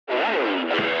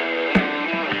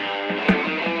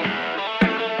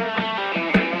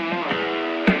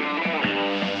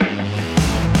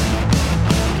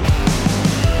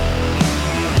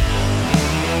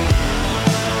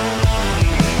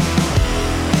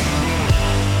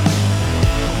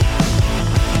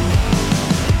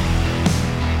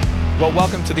Well,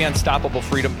 welcome to the Unstoppable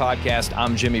Freedom Podcast.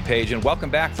 I'm Jimmy Page, and welcome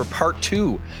back for part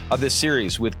 2 of this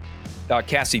series with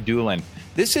Cassie Doolin.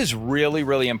 This is really,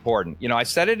 really important. You know, I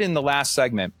said it in the last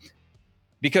segment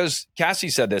because Cassie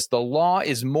said this: the law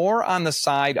is more on the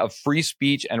side of free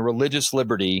speech and religious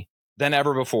liberty than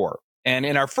ever before. And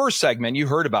in our first segment, you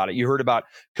heard about it. You heard about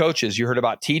coaches. You heard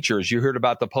about teachers. You heard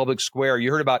about the public square. You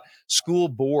heard about school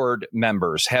board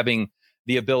members having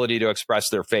the ability to express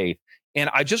their faith. And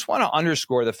I just want to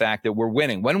underscore the fact that we're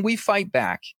winning. When we fight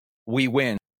back, we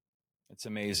win. It's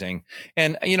amazing.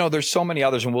 And, you know, there's so many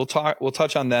others, and we'll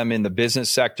touch on them in the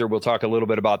business sector. We'll talk a little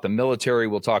bit about the military.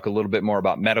 We'll talk a little bit more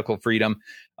about medical freedom.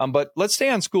 But let's stay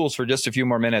on schools for just a few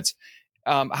more minutes.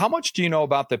 How much do you know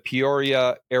about the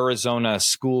Peoria, Arizona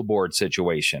school board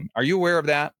situation? Are you aware of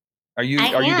that? Are you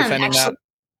defending that?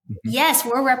 Yes,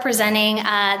 we're representing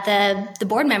the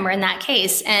board member in that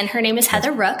case, and her name is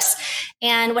Heather Rooks.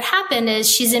 And what happened is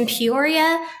she's in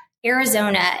Peoria,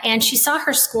 Arizona, and she saw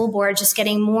her school board just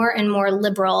getting more and more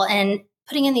liberal and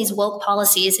putting in these woke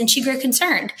policies, and she grew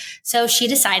concerned. So she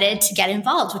decided to get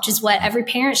involved, which is what every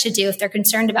parent should do if they're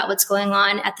concerned about what's going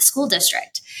on at the school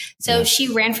district. So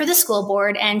she ran for the school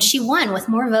board, and she won with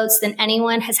more votes than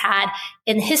anyone has had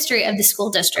in the history of the school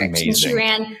district. Amazing. And she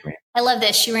ran, I love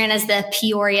this, she ran as the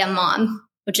Peoria mom,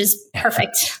 which is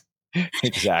perfect.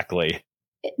 Exactly.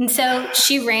 And so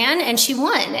she ran and she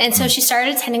won. And so she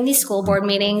started attending these school board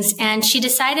meetings, and she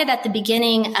decided at the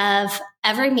beginning of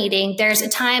every meeting, there's a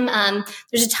time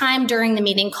during the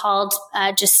meeting called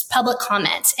just public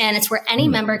comment. And it's where any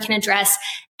member can address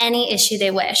any issue they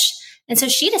wish. And so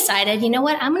she decided, you know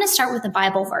what, I'm going to start with a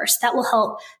Bible verse that will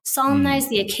help solemnize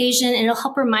the occasion, and it'll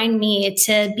help remind me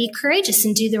to be courageous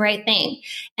and do the right thing.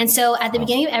 And so at the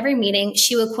beginning of every meeting,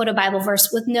 she would quote a Bible verse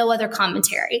with no other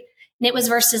commentary. And it was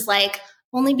verses like,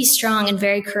 "Only be strong and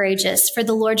very courageous, for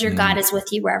the Lord your God is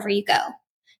with you wherever you go."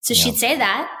 So she'd say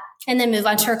that and then move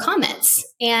on to her comments.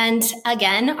 And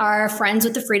again, our friends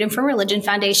with the Freedom from Religion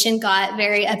Foundation got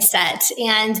very upset,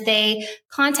 and they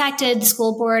contacted the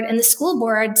school board, and the school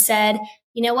board said,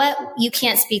 you know what, you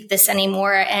can't speak this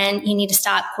anymore, and you need to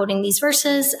stop quoting these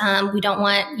verses. We don't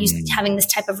want you having this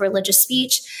type of religious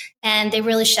speech. And they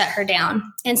really shut her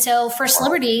down. And so First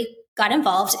Liberty got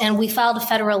involved, and we filed a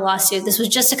federal lawsuit. This was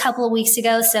just a couple of weeks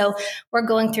ago, so we're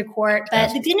going through court.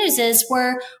 But the good news is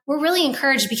we're really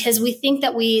encouraged, because we think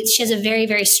that she has a very,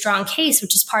 very strong case,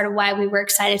 which is part of why we were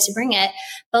excited to bring it.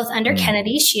 Both under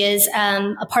Kennedy, she is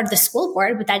a part of the school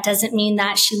board, but that doesn't mean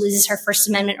that she loses her First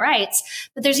Amendment rights.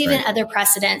 But there's even other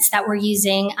precedents that we're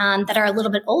using that are a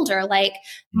little bit older, like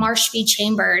Marsh v.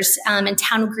 Chambers and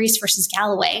Town of Greece versus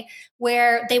Galloway,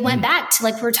 where they went back to,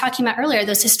 like we were talking about earlier,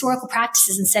 those historical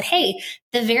practices and said, hey,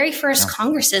 the very first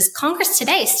Congress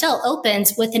today still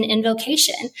opens with an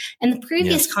invocation, and the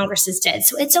previous Congresses did.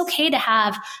 So it's okay to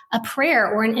have a prayer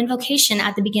or an invocation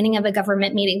at the beginning of a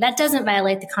government meeting. That doesn't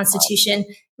violate the Constitution.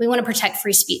 We want to protect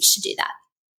free speech to do that.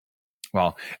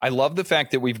 Well, I love the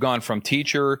fact that we've gone from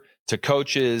teacher to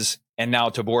coaches and now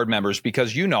to board members,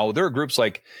 because, you know, there are groups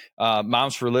like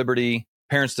Moms for Liberty,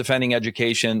 Parents Defending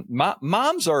Education.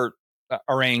 Moms are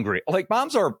angry. Like,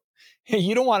 moms are,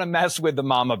 you don't want to mess with the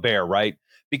mama bear, right?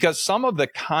 Because some of the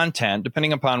content,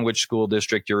 depending upon which school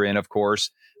district you're in, of course,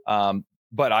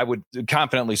 but I would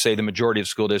confidently say the majority of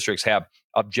school districts have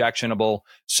objectionable,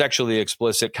 sexually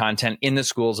explicit content in the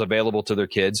schools available to their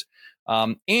kids.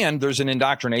 And there's an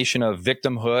indoctrination of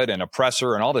victimhood and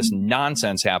oppressor and all this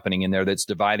nonsense happening in there that's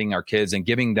dividing our kids and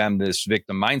giving them this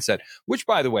victim mindset, which,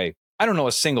 by the way, I don't know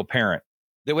a single parent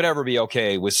that would ever be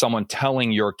okay with someone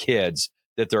telling your kids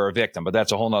that they're a victim, but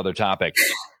that's a whole nother topic.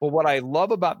 But what I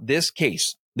love about this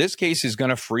case is going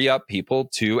to free up people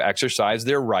to exercise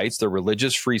their rights, their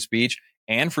religious free speech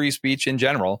and free speech in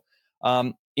general,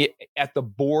 at the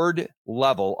board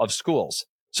level of schools.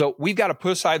 So we've got to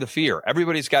put aside the fear.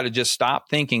 Everybody's got to just stop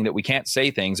thinking that we can't say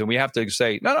things, and we have to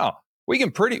say, no, we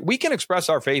can express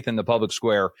our faith in the public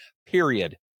square,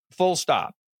 period, full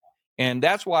stop. And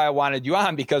that's why I wanted you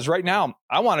on, because right now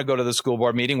I want to go to the school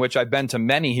board meeting, which I've been to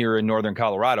many here in Northern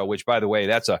Colorado, which, by the way,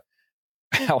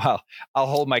 well, I'll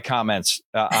hold my comments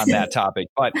on that topic.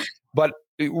 But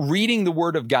reading the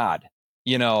Word of God,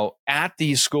 you know, at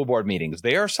these school board meetings,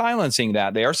 they are silencing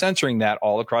that. They are censoring that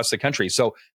all across the country.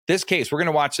 So this case, we're going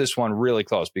to watch this one really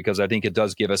close, because I think it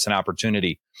does give us an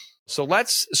opportunity. So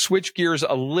let's switch gears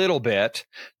a little bit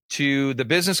to the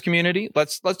business community.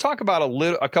 Let's talk about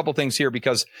a couple things here,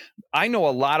 because I know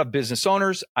a lot of business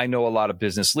owners. I know a lot of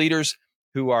business leaders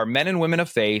who are men and women of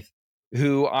faith,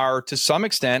 who are to some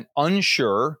extent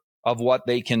unsure of what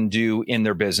they can do in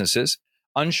their businesses,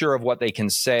 unsure of what they can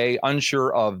say,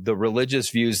 unsure of the religious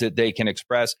views that they can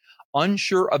express,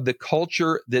 unsure of the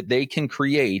culture that they can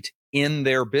create in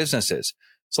their businesses.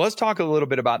 So let's talk a little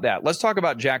bit about that. Let's talk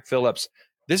about Jack Phillips.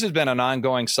 This has been an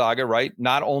ongoing saga, right?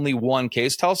 Not only one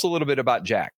case. Tell us a little bit about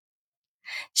Jack.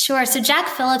 Sure. So Jack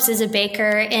Phillips is a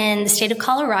baker in the state of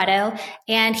Colorado,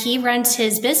 and he runs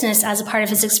his business as a part of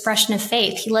his expression of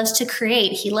faith. He loves to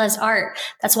create. He loves art.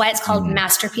 That's why it's called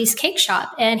Masterpiece Cake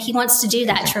Shop. And he wants to do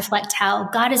that to reflect how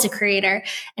God is a creator,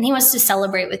 and he wants to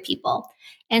celebrate with people.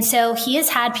 And so he has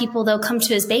had people, though, come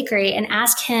to his bakery and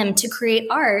ask him to create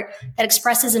art that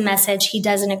expresses a message he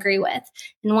doesn't agree with.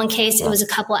 In one case, it was a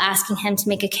couple asking him to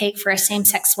make a cake for a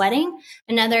same-sex wedding.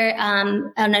 Another,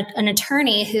 an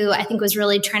attorney who I think was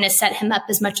really trying to set him up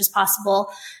as much as possible,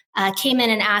 came in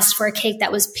and asked for a cake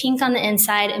that was pink on the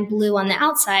inside and blue on the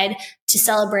outside to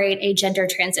celebrate a gender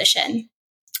transition.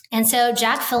 And so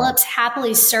Jack Phillips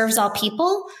happily serves all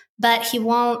people, but he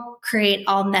won't create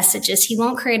all messages. He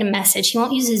won't create a message. He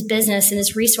won't use his business and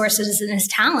his resources and his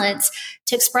talents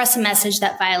to express a message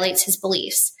that violates his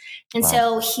beliefs. And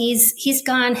so he's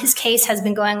gone, his case has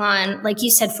been going on, like you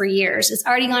said, for years. It's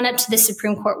already gone up to the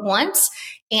Supreme Court once,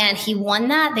 and he won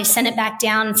that. They sent it back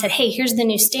down and said, hey, here's the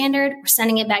new standard. We're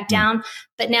sending it back down.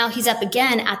 But now he's up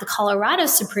again at the Colorado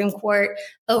Supreme Court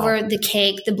over the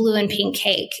cake, the blue and pink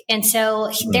cake. And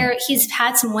so he's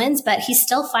had some wins, but he's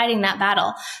still fighting that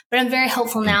battle. But I'm very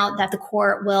hopeful now that the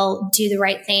court will do the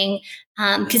right thing.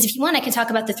 Because if you want, I can talk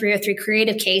about the 303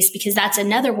 Creative case, because that's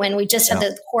another win we just had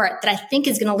the court that I think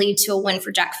is going to lead to a win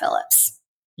for Jack Phillips.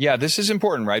 Yeah, this is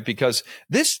important, right? Because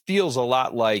this feels a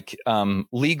lot like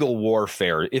legal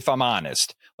warfare, if I'm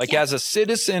honest. Like as a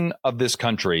citizen of this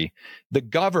country, the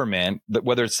government,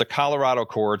 whether it's the Colorado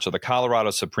courts or the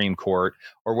Colorado Supreme Court,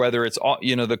 or whether it's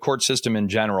the court system in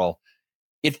general,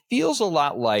 it feels a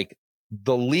lot like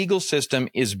the legal system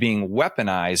is being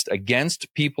weaponized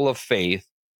against people of faith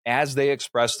as they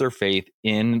express their faith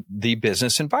in the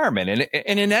business environment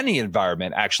and in any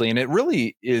environment, actually. And it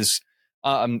really is,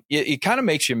 it kind of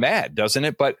makes you mad, doesn't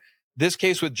it? But this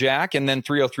case with Jack and then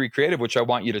 303 Creative, which I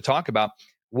want you to talk about,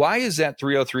 why is that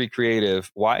 303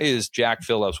 Creative? Why is Jack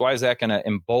Phillips? Why is that going to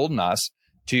embolden us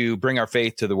to bring our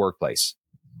faith to the workplace?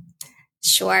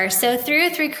 Sure. So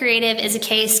 303 Creative is a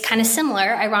case kind of similar,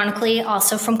 ironically,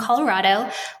 also from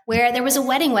Colorado, where there was a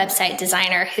wedding website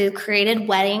designer who created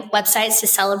wedding websites to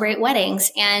celebrate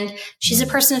weddings. And she's a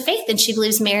person of faith, and she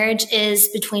believes marriage is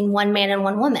between one man and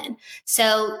one woman.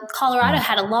 So Colorado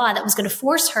had a law that was going to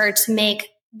force her to make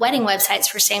wedding websites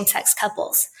for same-sex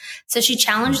couples. So she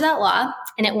challenged that law,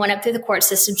 and it went up through the court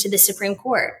system to the Supreme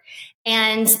Court.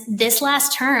 And this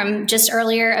last term, just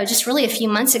really a few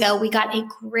months ago, we got a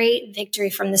great victory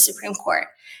from the Supreme Court.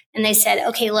 And they said,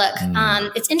 okay, look,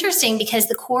 it's interesting because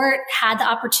the court had the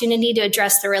opportunity to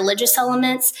address the religious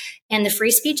elements and the free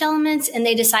speech elements, and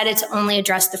they decided to only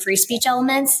address the free speech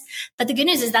elements. But the good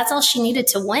news is that's all she needed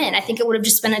to win. I think it would have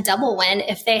just been a double win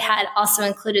if they had also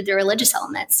included the religious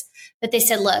elements. But they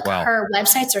said, look, her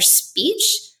websites are speech.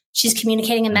 She's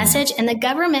communicating a message, and the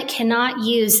government cannot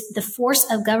use the force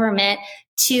of government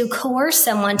to coerce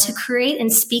someone to create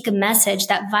and speak a message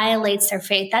that violates their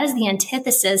faith. That is the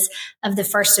antithesis of the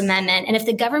First Amendment. And if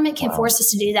the government can force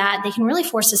us to do that, they can really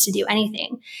force us to do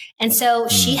anything. And so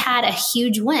she had a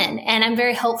huge win. And I'm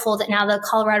very hopeful that now the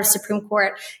Colorado Supreme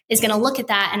Court is going to look at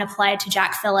that and apply it to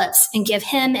Jack Phillips and give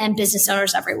him and business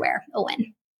owners everywhere a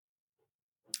win.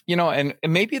 And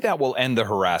maybe that will end the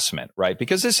harassment, right?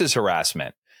 Because this is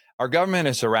harassment. Our government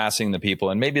is harassing the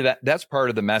people. And maybe that's part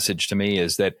of the message to me,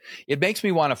 is that it makes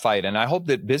me want to fight. And I hope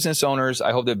that business owners,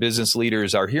 I hope that business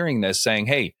leaders are hearing this, saying,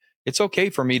 hey, it's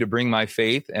okay for me to bring my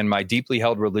faith and my deeply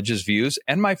held religious views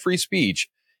and my free speech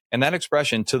and that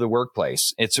expression to the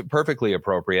workplace. It's perfectly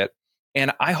appropriate.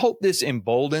 And I hope this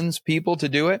emboldens people to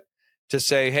do it, to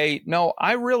say, hey, no,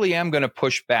 I really am going to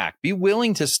push back. Be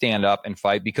willing to stand up and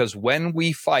fight, because when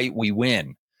we fight, we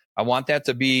win. I want that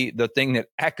to be the thing that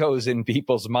echoes in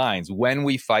people's minds. When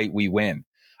we fight, we win.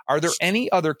 Are there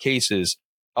any other cases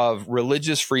of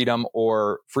religious freedom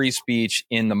or free speech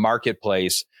in the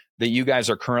marketplace that you guys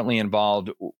are currently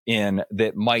involved in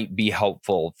that might be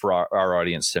helpful for our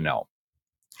audience to know?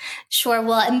 Sure.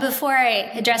 Well, and before I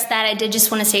address that, I did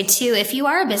just want to say too, if you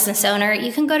are a business owner,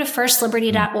 you can go to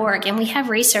firstliberty.org, and we have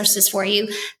resources for you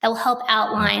that will help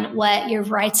outline what your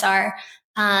rights are.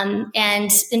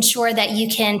 And ensure that you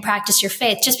can practice your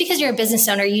faith. Just because you're a business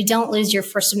owner, you don't lose your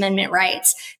First Amendment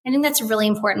rights. I think that's a really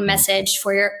important message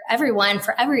for everyone,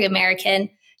 for every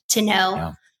American to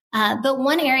know. Yeah. But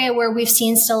one area where we've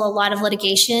seen still a lot of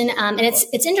litigation, and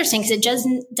it's interesting because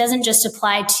it doesn't just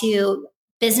apply to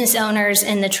business owners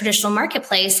in the traditional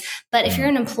marketplace. But if you're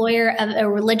an employer of a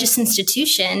religious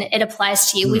institution, it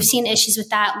applies to you. We've seen issues with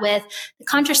that with the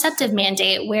contraceptive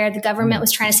mandate, where the government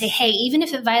was trying to say, hey, even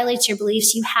if it violates your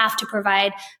beliefs, you have to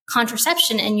provide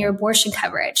contraception in your abortion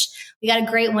coverage. We got a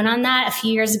great win on that a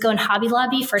few years ago in Hobby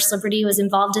Lobby. First Liberty was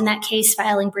involved in that case,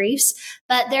 filing briefs.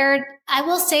 But I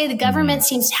will say the government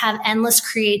seems to have endless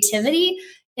creativity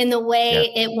in the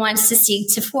way it wants to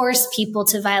seek to force people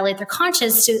to violate their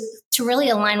conscience to really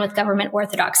align with government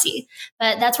orthodoxy.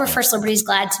 But that's where First Liberty is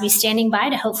glad to be standing by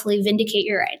to hopefully vindicate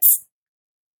your rights.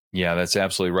 Yeah, that's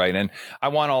absolutely right. And I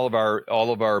want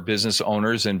all of our business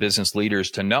owners and business leaders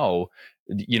to know,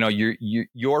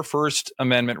 your First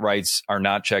Amendment rights are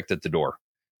not checked at the door.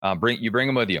 Bring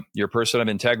them with you. You're a person of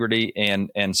integrity,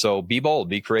 and so be bold,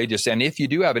 be courageous. And if you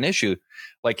do have an issue,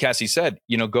 like Cassie said,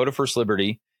 go to First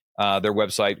Liberty, their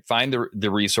website, find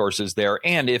the resources there.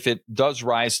 And if it does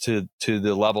rise to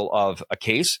the level of a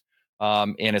case,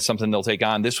 and it's something they'll take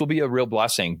on, this will be a real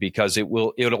blessing, because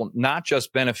it'll not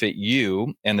just benefit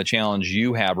you and the challenge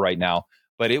you have right now,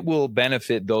 but it will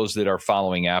benefit those that are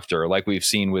following after, like we've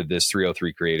seen with this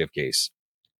 303 Creative case.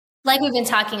 Like we've been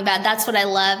talking about, that's what I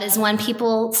love, is when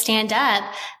people stand up,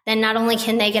 then not only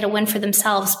can they get a win for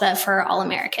themselves, but for all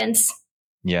Americans.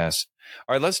 Yes.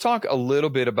 All right, let's talk a little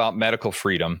bit about medical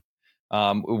freedom.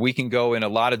 We can go in a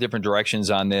lot of different directions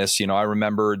on this. I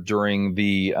remember during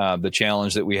the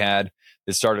challenge that we had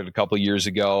that started a couple of years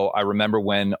ago, I remember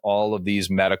when all of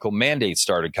these medical mandates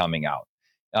started coming out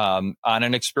on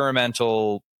an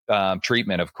experimental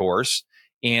treatment, of course.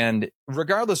 And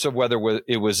regardless of whether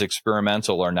it was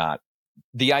experimental or not,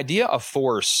 the idea of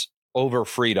force over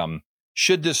freedom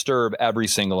should disturb every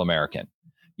single American.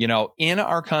 In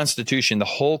our Constitution, the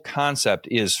whole concept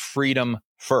is freedom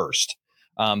first.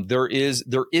 There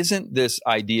isn't this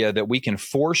idea that we can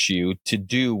force you to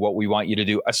do what we want you to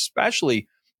do, especially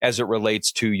as it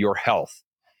relates to your health.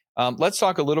 Let's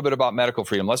talk a little bit about medical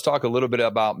freedom. Let's talk a little bit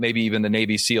about maybe even the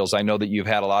Navy SEALs. I know that you've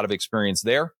had a lot of experience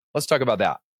there. Let's talk about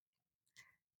that.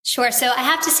 Sure. So I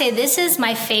have to say, this is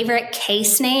my favorite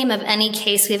case name of any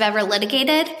case we've ever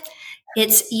litigated.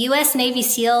 It's U.S. Navy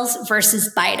SEALs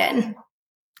versus Biden.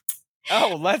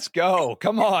 Oh, let's go.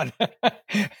 Come on.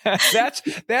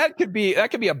 That could be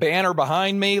a banner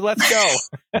behind me. Let's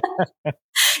go.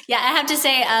 Yeah, I have to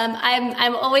say,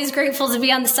 I'm always grateful to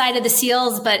be on the side of the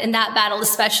SEALs, but in that battle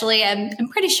especially, I'm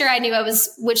pretty sure I knew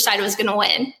which side was going to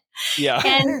win. Yeah.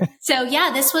 And so,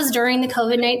 this was during the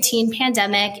COVID-19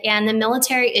 pandemic, and the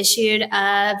military issued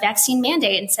a vaccine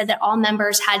mandate and said that all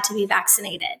members had to be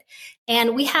vaccinated.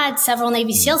 And we had several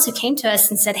Navy SEALs who came to us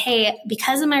and said, hey,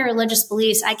 because of my religious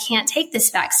beliefs, I can't take this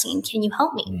vaccine. Can you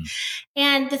help me?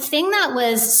 And the thing that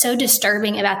was so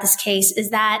disturbing about this case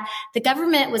is that the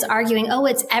government was arguing,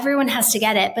 everyone has to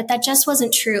get it. But that just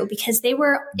wasn't true, because they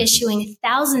were issuing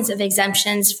thousands of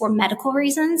exemptions for medical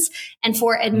reasons and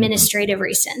for administrative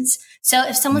reasons. So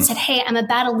if someone said, hey, I'm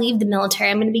about to leave the military,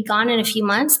 I'm going to be gone in a few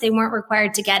months, they weren't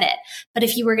required to get it. But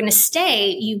if you were going to stay,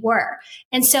 you were.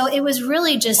 And so it was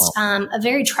really just a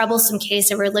very troublesome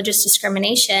case of religious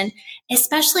discrimination,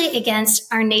 especially against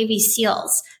our Navy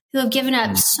SEALs, who have given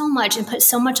up so much and put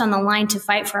so much on the line to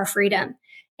fight for our freedom.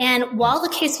 And while the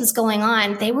case was going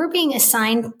on, they were being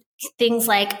assigned things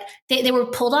like they were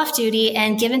pulled off duty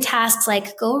and given tasks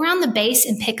like go around the base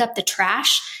and pick up the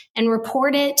trash and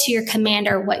report it to your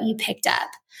commander what you picked up.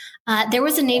 There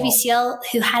was a Navy SEAL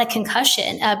who had a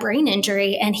concussion, a brain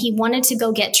injury, and he wanted to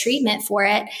go get treatment for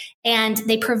it. And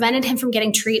they prevented him from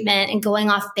getting treatment and going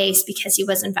off base because he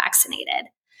wasn't vaccinated.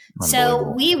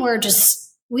 So we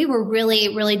were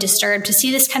really, really disturbed to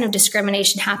see this kind of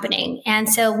discrimination happening. And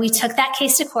so we took that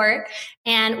case to court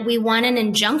and we won an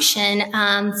injunction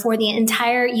for the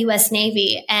entire U.S.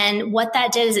 Navy. And what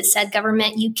that did is it said,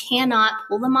 government, you cannot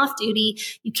pull them off duty.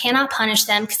 You cannot punish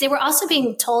them, because they were also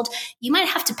being told you might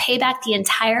have to pay back the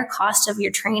entire cost of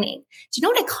your training. Do you know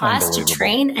what it costs to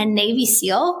train a Navy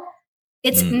SEAL?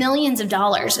 It's millions of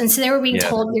dollars. And so they were being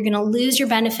told, you're going to lose your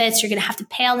benefits. You're going to have to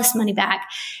pay all this money back.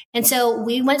 And so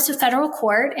we went to federal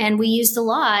court and we used the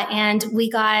law, and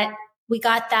we got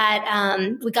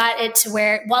it to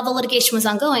where while the litigation was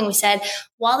ongoing, we said,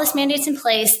 while this mandate's in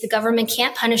place, the government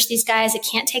can't punish these guys. It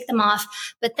can't take them off.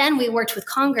 But then we worked with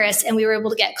Congress and we were able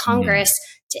to get Congress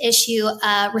to issue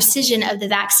a rescission of the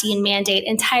vaccine mandate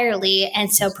entirely.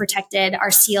 And so protected our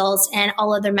SEALs and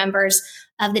all other members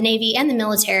of the Navy and the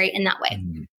military in that way.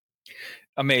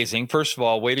 Amazing. First of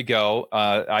all, way to go.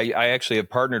 I actually have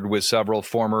partnered with several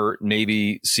former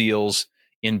Navy SEALs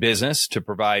in business to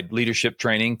provide leadership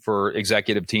training for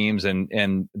executive teams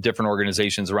and different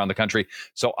organizations around the country.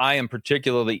 So I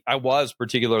was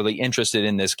particularly interested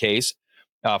in this case.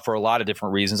 for a lot of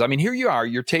different reasons. I mean, here you are,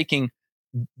 you're taking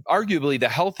arguably the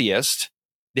healthiest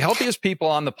people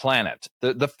on the planet,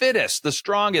 the fittest, the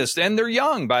strongest, and they're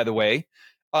young, by the way.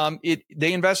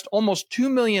 They invest almost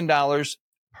 $2 million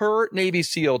per Navy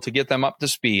SEAL to get them up to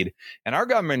speed. And our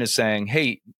government is saying,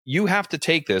 hey, you have to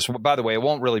take this. By the way, it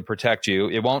won't really protect you.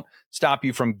 It won't stop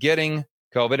you from getting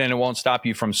COVID, and it won't stop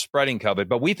you from spreading COVID.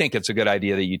 But we think it's a good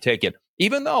idea that you take it,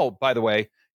 even though, by the way,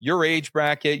 your age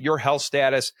bracket, your health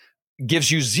status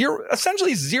gives you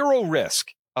essentially zero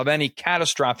risk of any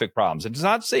catastrophic problems. It does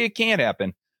not say it can't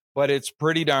happen, but it's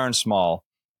pretty darn small.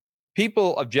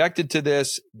 People objected to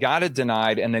this, got it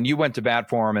denied, and then you went to bat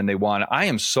for them and they won. I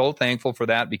am so thankful for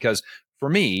that, because for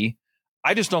me,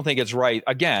 I just don't think it's right,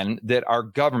 again, that our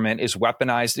government is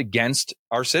weaponized against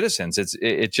our citizens.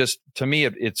 It just, to me,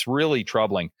 it's really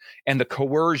troubling. And the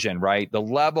coercion, right? The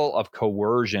level of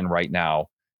coercion right now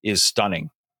is stunning.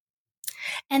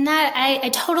 And that I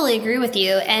totally agree with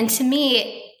you. And to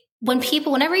me,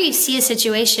 whenever you see a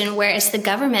situation where it's the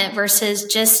government versus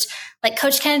just, like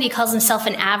Coach Kennedy calls himself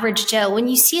an average Joe, when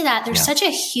you see that, there's such a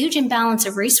huge imbalance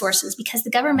of resources, because the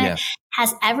government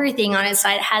has everything on its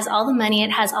side. It has all the money.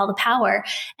 It has all the power.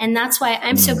 And that's why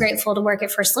I'm so grateful to work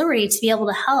at First Liberty, to be able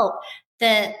to help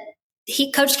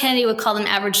Coach Kennedy would call them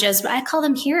average Joes, but I call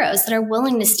them heroes that are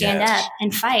willing to stand up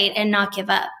and fight and not give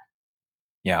up.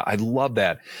 Yeah, I love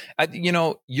that.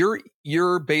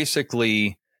 You're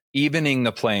basically evening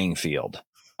the playing field.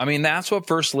 I mean, that's what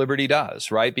First Liberty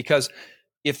does, right? Because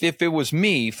if it was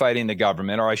me fighting the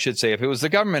government, or I should say, if it was the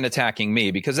government attacking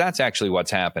me, because that's actually what's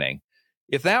happening.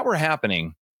 If that were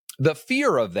happening, the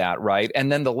fear of that, right?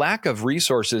 And then the lack of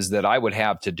resources that I would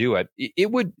have to do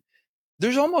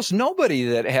there's almost nobody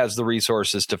that has the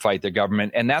resources to fight the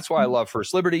government. And that's why I love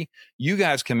First Liberty. You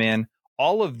guys come in.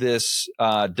 All of this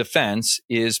defense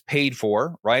is paid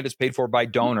for, right? It's paid for by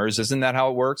donors. Isn't that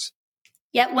how it works?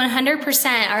 Yep,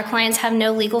 100%. Our clients have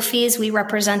no legal fees. We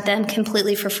represent them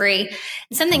completely for free.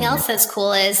 And something else that's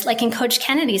cool is, like in Coach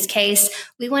Kennedy's case,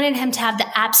 we wanted him to have the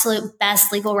absolute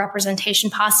best legal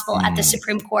representation possible at the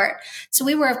Supreme Court. So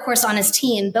we were, of course, on his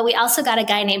team, but we also got a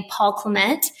guy named Paul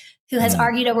Clement, who has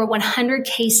argued over 100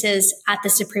 cases at the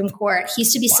Supreme Court. He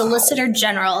used to be Solicitor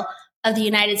General of the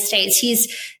United States.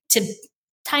 He's, to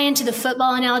tie into the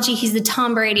football analogy, he's the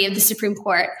Tom Brady of the Supreme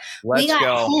Court. We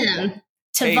got him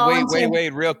to volunteer.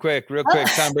 Wait, real quick.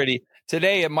 Tom Brady.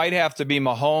 Today, it might have to be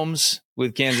Mahomes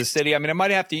with Kansas City. I mean, I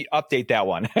might have to update that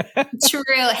one. True.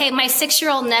 Hey, my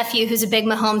 6-year-old nephew, who's a big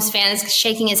Mahomes fan, is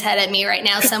shaking his head at me right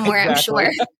now somewhere, exactly.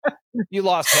 I'm sure. You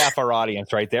lost half our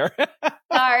audience right there.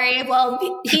 Sorry.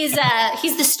 Well, he's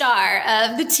the star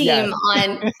of the team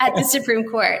at the Supreme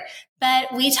Court.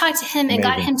 But we talked to him and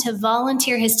got him to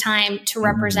volunteer his time to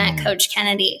represent Coach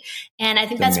Kennedy. And I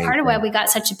think that's part of why we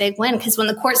got such a big win, because when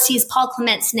the court sees Paul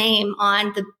Clement's name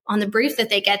on the brief that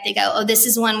they get, they go, oh, this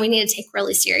is one we need to take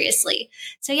really seriously.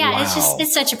 So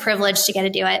it's such a privilege to get to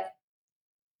do it.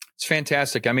 It's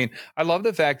fantastic. I mean, I love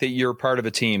the fact that you're part of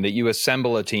a team, that you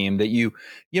assemble a team, that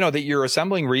that you're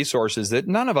assembling resources that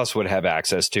none of us would have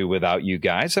access to without you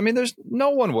guys. I mean,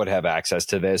 no one would have access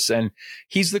to this, and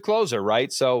he's the closer,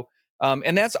 right? So,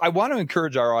 I want to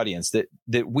encourage our audience that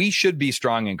we should be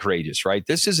strong and courageous, right?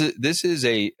 This is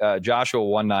a Joshua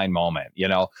 1:9 moment,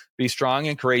 be strong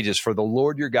and courageous, for the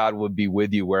Lord your God will be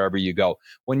with you wherever you go.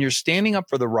 When you're standing up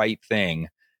for the right thing,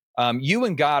 you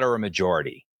and God are a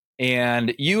majority.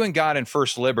 And you and God in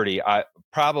First Liberty are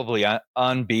probably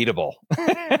unbeatable.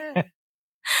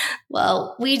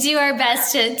 Well, we do our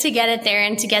best to get it there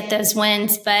and to get those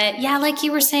wins. But yeah, like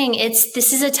you were saying,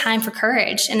 this is a time for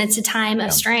courage, and it's a time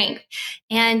of strength.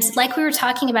 And like we were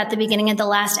talking about at the beginning of the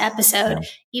last episode,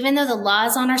 even though the law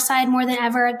is on our side more than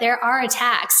ever, there are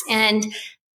attacks, and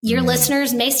your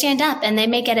listeners may stand up and they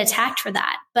may get attacked for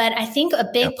that. But I think a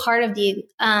big part of the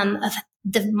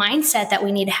mindset that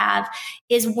we need to have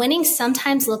is winning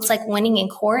sometimes looks like winning in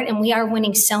court, and we are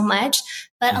winning so much.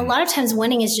 But a lot of times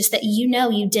winning is just that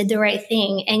you did the right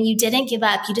thing and you didn't give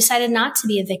up. You decided not to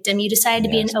be a victim. You decided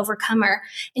to be an overcomer,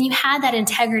 and you had that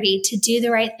integrity to do the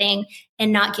right thing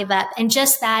and not give up. And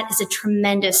just that is a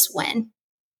tremendous win.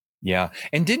 Yeah.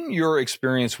 And didn't your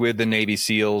experience with the Navy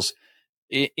SEALs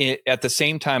at the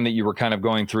same time that you were kind of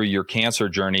going through your cancer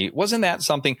journey, wasn't that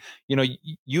something,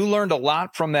 you learned a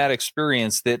lot from that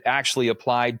experience that actually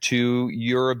applied to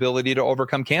your ability to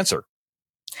overcome cancer?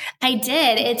 I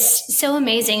did. It's so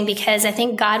amazing, because I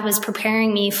think God was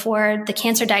preparing me for the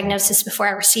cancer diagnosis before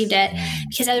I received it,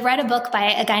 because I read a book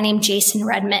by a guy named Jason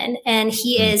Redman, and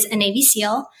he is a Navy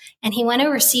SEAL, and he went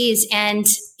overseas, and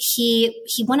he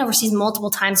went overseas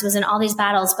multiple times, was in all these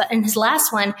battles. But in his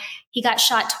last one, he got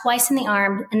shot twice in the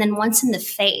arm and then once in the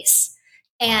face.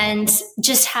 and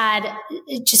just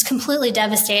completely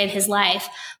devastated his life.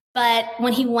 But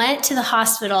when he went to the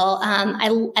hospital,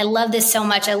 I love this so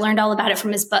much. I learned all about it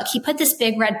from his book. He put this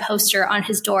big red poster on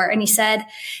his door and he said,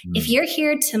 if you're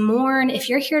here to mourn, if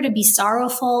you're here to be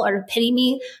sorrowful or to pity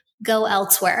me, go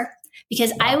elsewhere.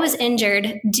 Because I was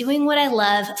injured doing what I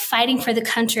love, fighting for the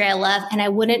country I love, and I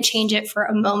wouldn't change it for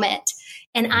a moment.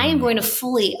 And I am going to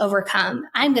fully overcome.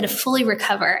 I'm going to fully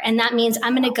recover. And that means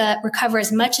I'm going to recover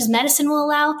as much as medicine will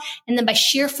allow. And then by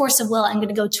sheer force of will, I'm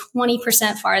going to go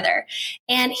 20% farther.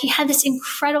 And he had this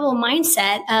incredible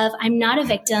mindset of, I'm not a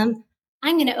victim.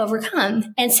 I'm going to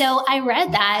overcome. And so I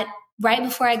read that right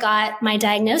before I got my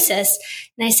diagnosis.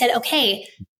 And I said, okay,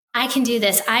 I can do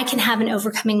this. I can have an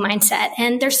overcoming mindset.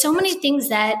 And there's so many things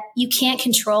that you can't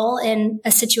control in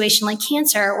a situation like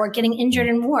cancer or getting injured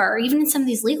in war, or even in some of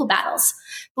these legal battles.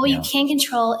 But what you can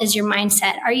control is your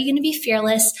mindset. Are you going to be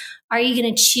fearless? Are you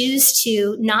going to choose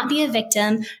to not be a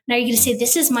victim? And are you going to say,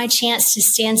 this is my chance to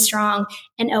stand strong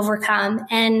and overcome?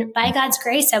 And by God's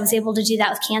grace, I was able to do that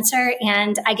with cancer.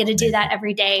 And I get to do that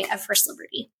every day at First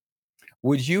Liberty.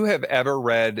 Would you have ever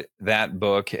read that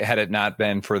book had it not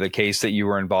been for the case that you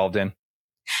were involved in?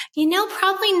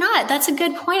 Probably not. That's a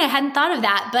good point. I hadn't thought of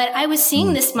that, but I was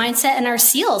seeing this mindset in our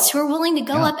SEALs who are willing to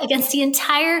go up against the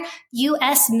entire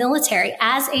U.S. military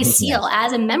as a SEAL,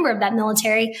 as a member of that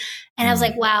military. And I was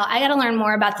like, wow, I got to learn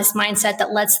more about this mindset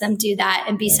that lets them do that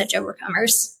and be such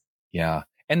overcomers. Yeah.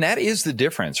 And that is the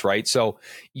difference, right? So,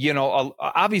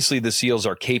 obviously the SEALs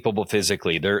are capable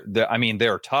physically.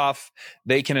 They're tough.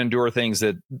 They can endure things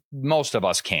that most of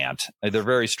us can't. They're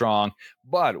very strong,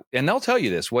 and they'll tell you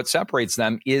this, what separates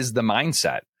them is the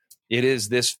mindset. It is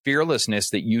this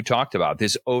fearlessness that you talked about,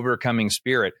 this overcoming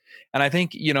spirit. And I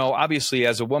think, obviously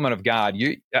as a woman of God,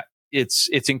 it's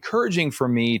encouraging for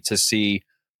me to see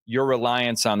your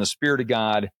reliance on the Spirit of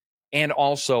God and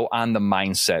also on the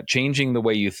mindset, changing the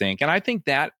way you think. And I think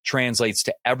that translates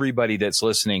to everybody that's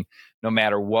listening, no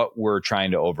matter what we're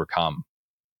trying to overcome.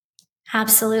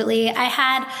 Absolutely. I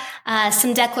had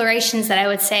some declarations that I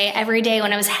would say every day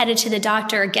when I was headed to the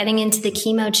doctor or getting into the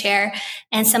chemo chair.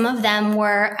 And some of them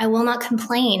were, I will not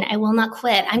complain. I will not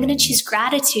quit. I'm going to choose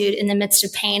gratitude in the midst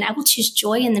of pain. I will choose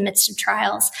joy in the midst of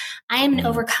trials. I am an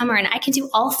overcomer and I can do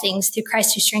all things through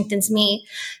Christ who strengthens me.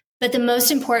 But the most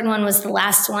important one was the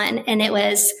last one. And it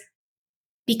was,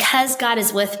 because God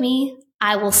is with me,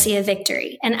 I will see a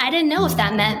victory. And I didn't know if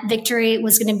that meant victory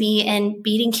was going to be in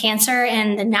beating cancer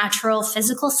in the natural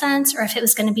physical sense, or if it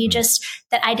was going to be just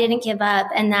that I didn't give up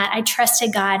and that I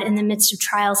trusted God in the midst of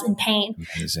trials and pain.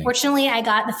 Amazing. Fortunately, I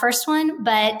got the first one,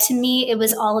 but to me, it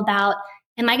was all about,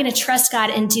 am I going to trust God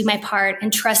and do my part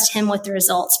and trust Him with the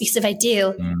results? Because if I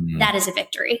do, that is a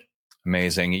victory.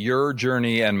 Amazing. Your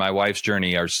journey and my wife's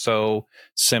journey are so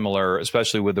similar,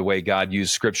 especially with the way God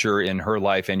used scripture in her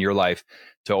life and your life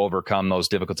to overcome those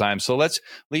difficult times. So let's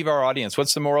leave our audience.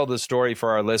 What's the moral of the story for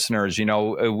our listeners?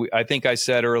 I think I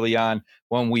said early on,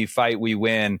 when we fight, we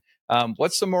win.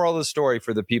 What's the moral of the story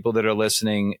for the people that are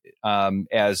listening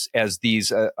as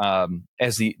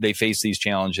they face these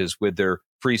challenges with their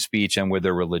free speech and with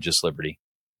their religious liberty?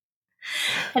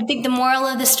 I think the moral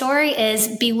of the story is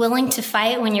be willing to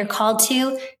fight when you're called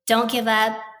to. Don't give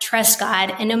up. Trust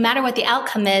God. And no matter what the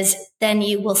outcome is, then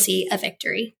you will see a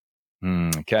victory.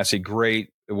 Cassie, great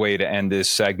way to end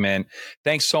this segment.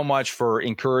 Thanks so much for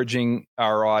encouraging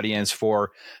our audience,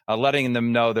 for letting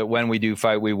them know that when we do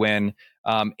fight, we win.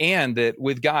 And that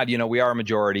with God, we are a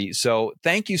majority. So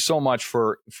thank you so much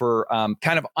for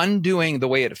kind of undoing the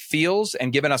way it feels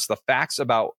and giving us the facts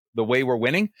about the way we're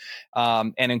winning,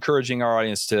 and encouraging our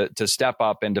audience to step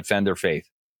up and defend their faith.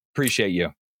 Appreciate you.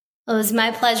 Well, it was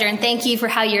my pleasure. And thank you for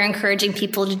how you're encouraging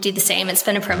people to do the same. It's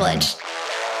been a privilege.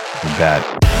 You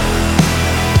bet.